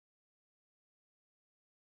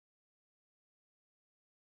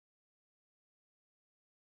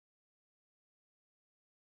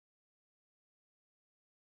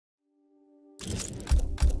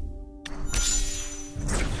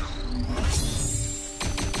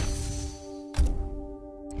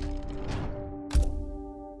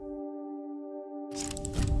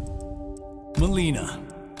Melina.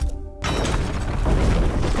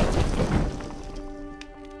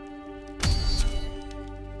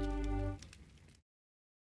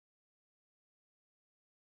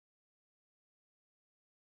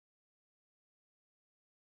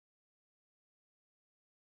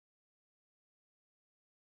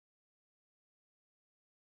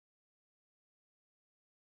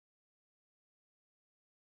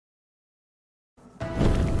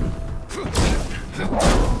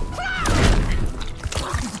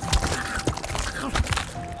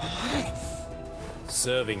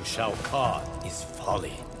 Serving Shao Kahn is folly.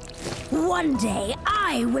 One day,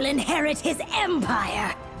 I will inherit his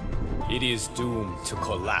empire! It is doomed to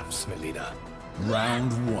collapse, Melina.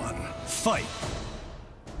 Round 1. Fight!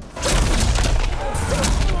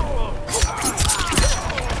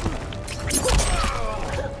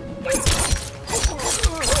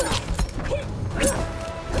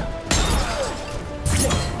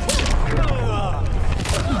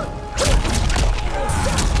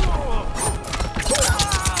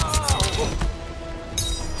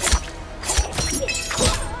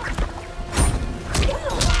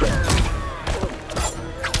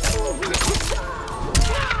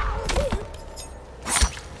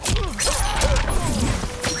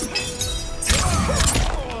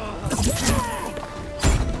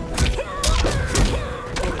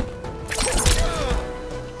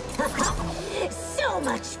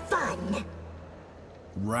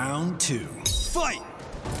 Round 2. Fight!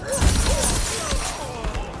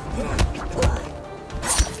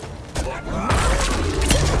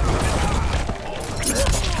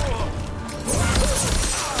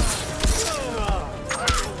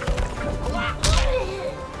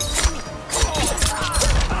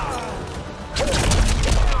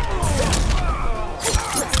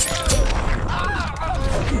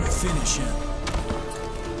 Finish him.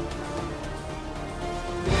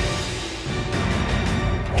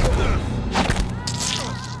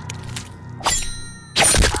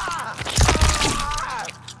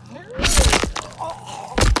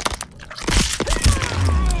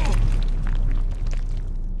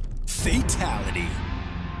 Fatality.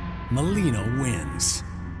 Melina wins.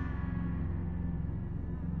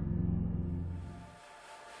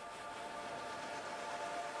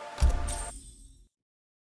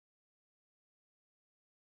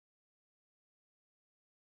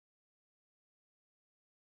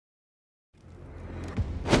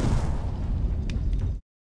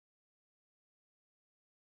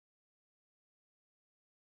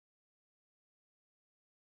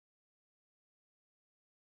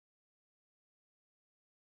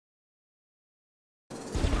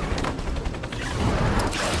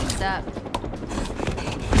 Up.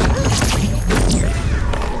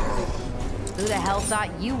 Who the hell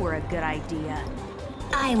thought you were a good idea?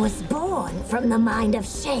 I was born from the mind of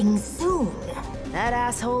Shang Tsung. That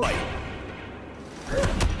asshole.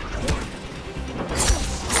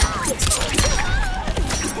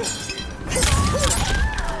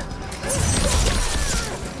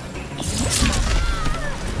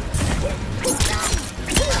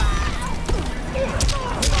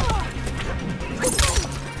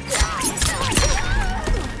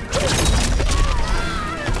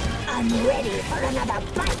 I'm ready for another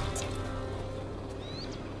bite.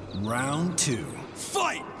 Round 2.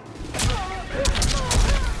 Fight!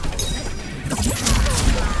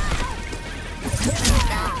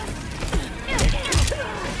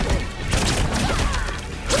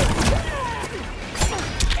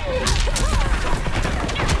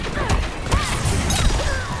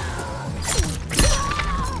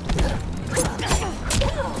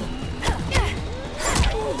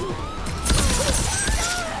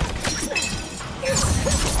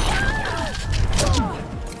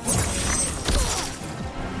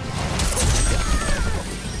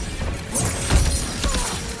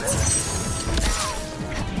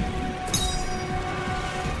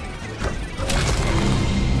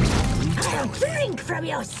 Drink from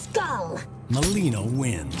your skull! Melina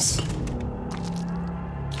wins.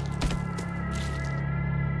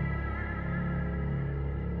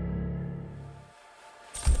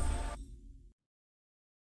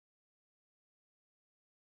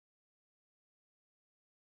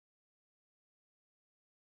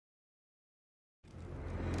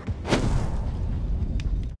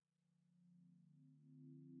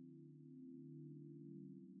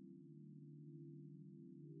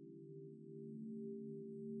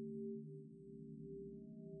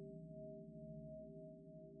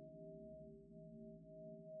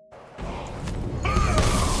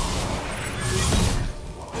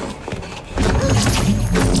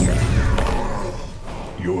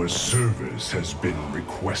 Your service has been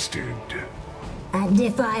requested. And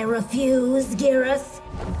if I refuse, Gareth?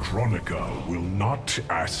 Chronica will not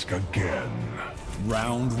ask again.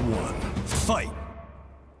 Round one. Fight!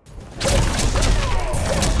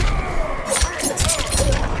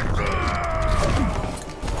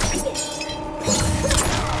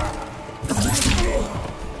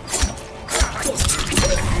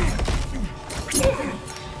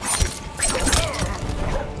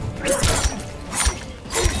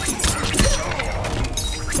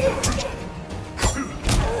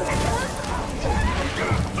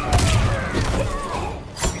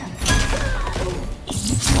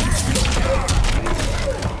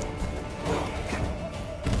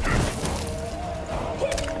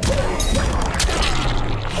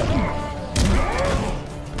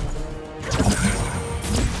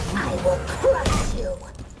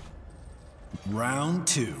 Round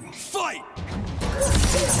two. Fight!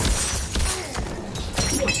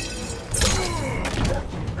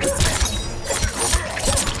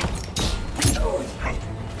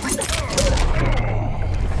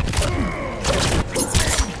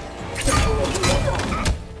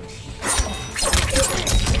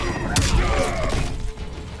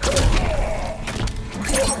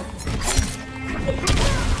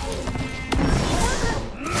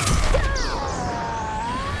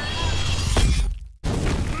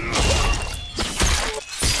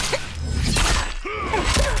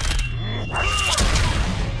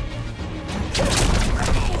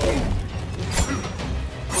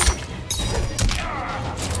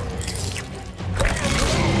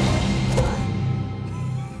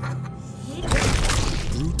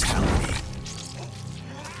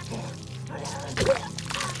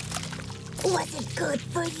 Was it good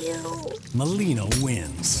for you? Melina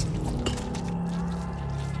wins.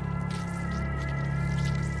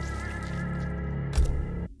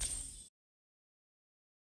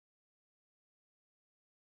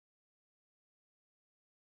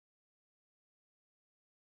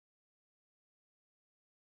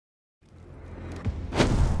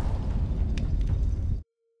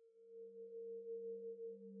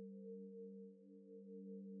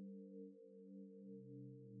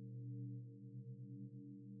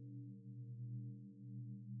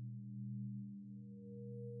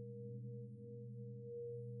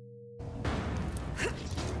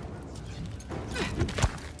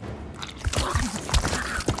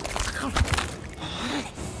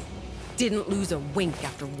 Didn't lose a wink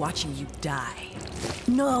after watching you die.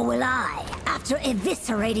 Nor will I, after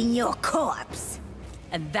eviscerating your corpse.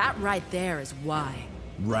 And that right there is why.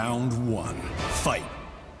 Round one. Fight!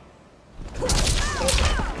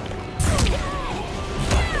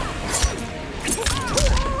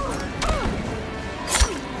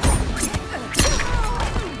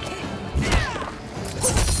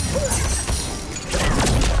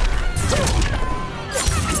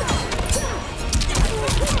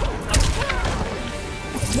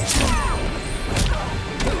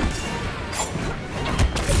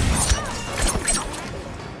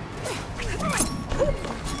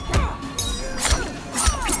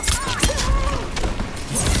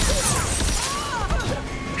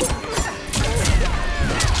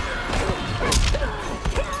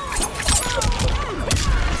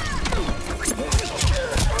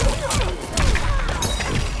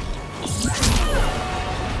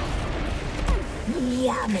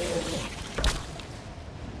 Yummy.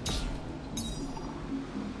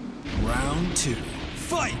 Round two.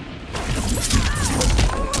 Fight!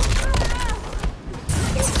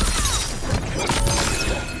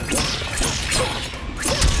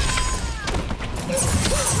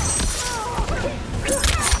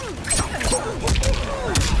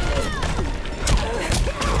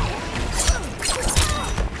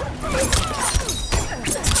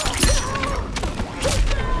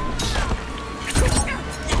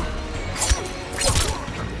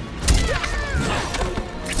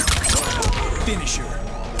 Finisher.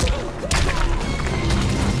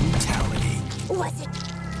 Brutality. Was it?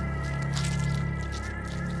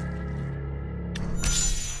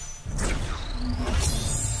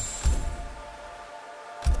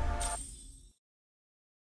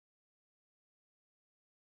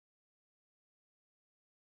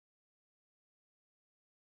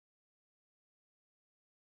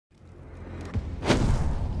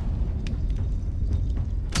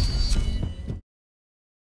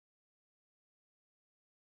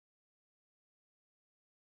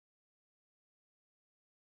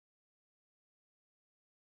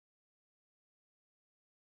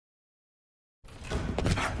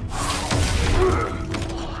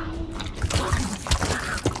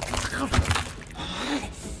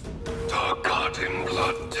 Forgotten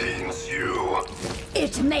blood taints you.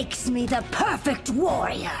 It makes me the perfect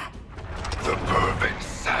warrior. The perfect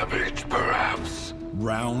savage, perhaps.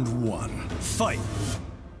 Round 1. Fight!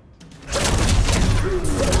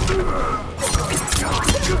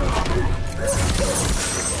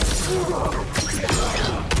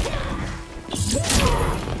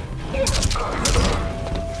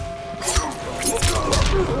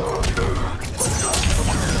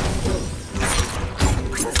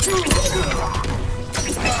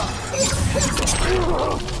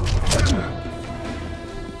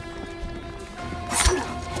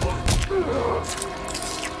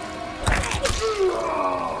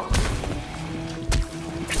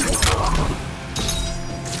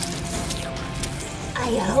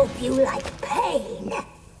 I hope you like pain.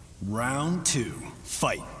 Round 2.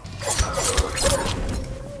 Fight!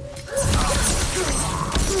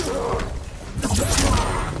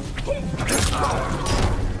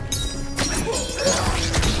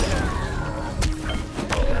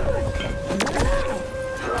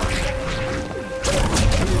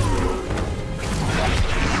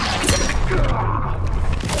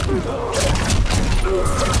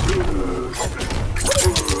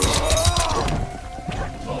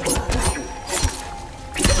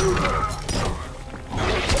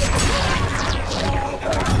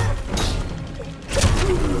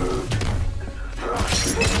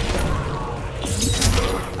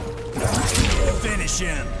 Finish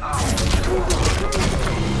him! I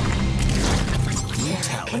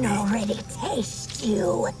can already taste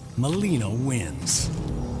you. Melina wins.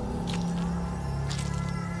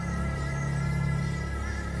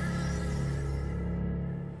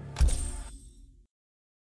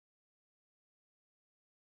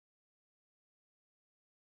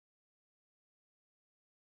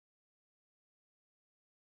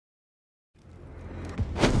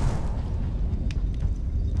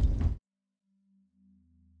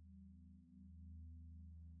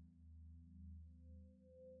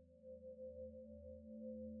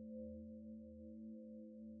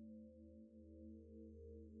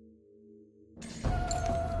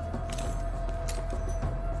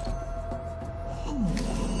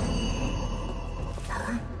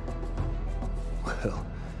 Well,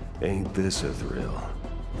 ain't this a thrill?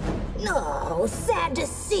 No, sad to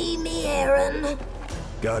see me, Aaron.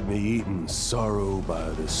 Got me eating sorrow by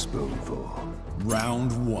the spoonful.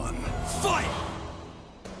 Round 1. Fight!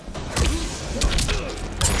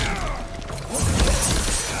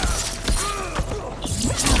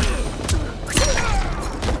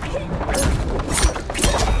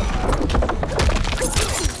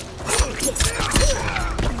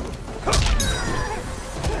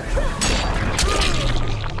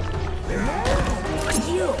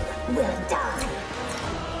 You will die.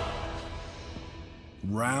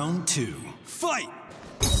 Round 2. Fight!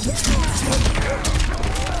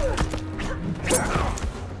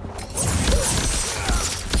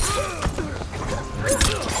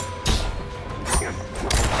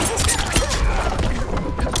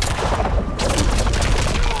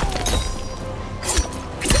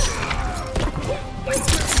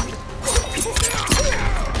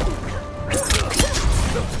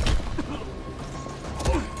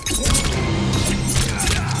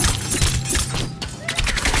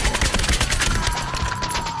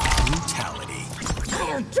 Brutality.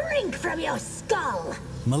 I'll drink from your skull.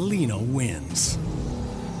 Melina wins.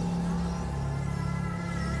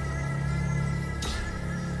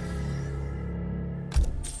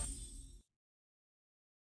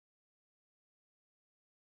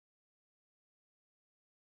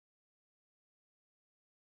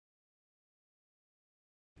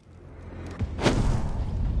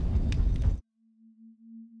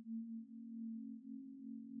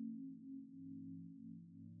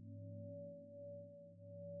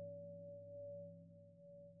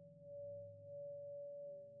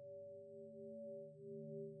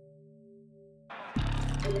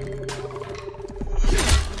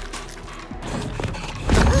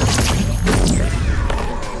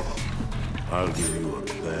 I'll give you a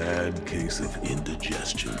bad case of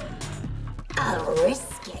indigestion. I'll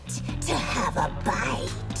risk it to have a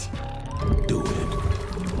bite. Do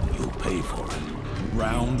it. You'll pay for it.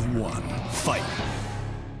 Round 1. Fight!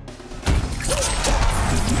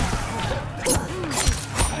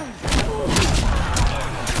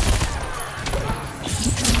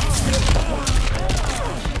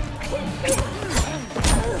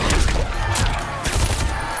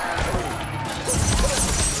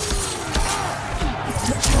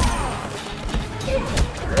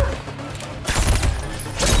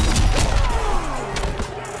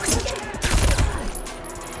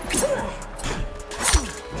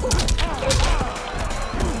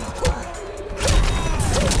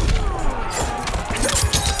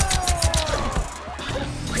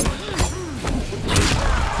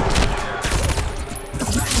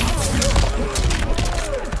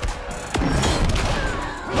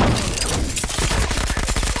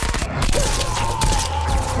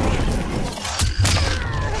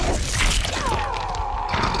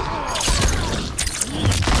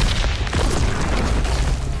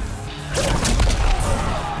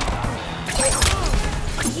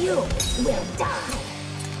 will die.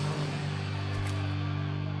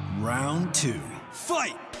 Round 2.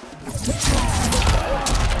 Fight!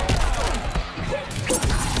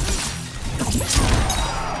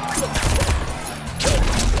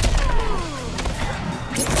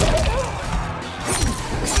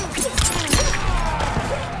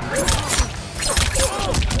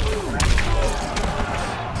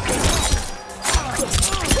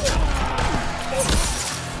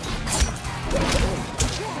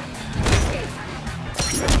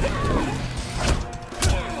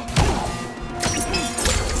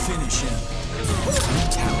 Finish him.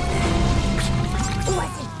 Brutality.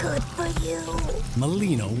 Was it good for you?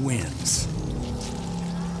 Melina wins.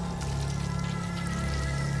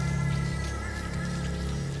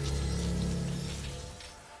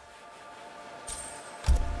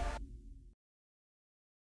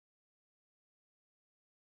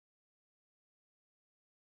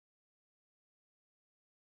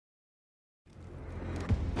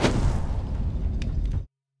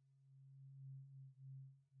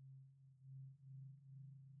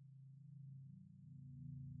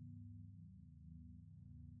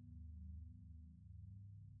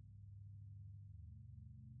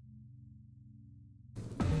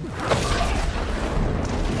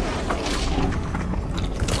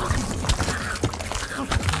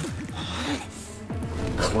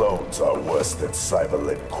 Clones are worse than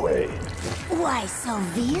Cyberlin Quay. Why so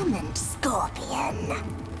vehement, Scorpion?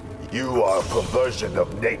 You are a perversion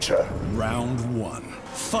of nature. Round 1.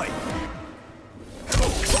 Fight!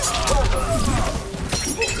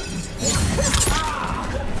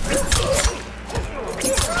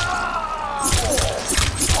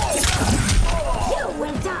 You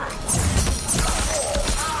will die.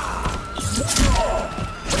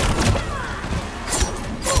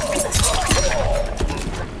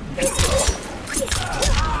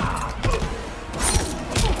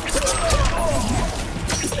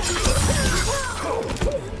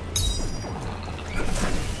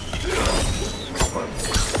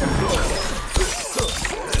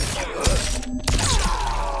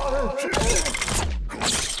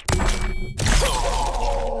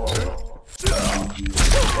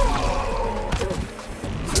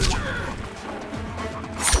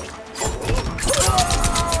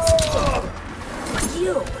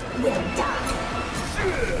 You will die.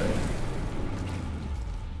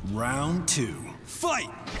 Round 2. Fight!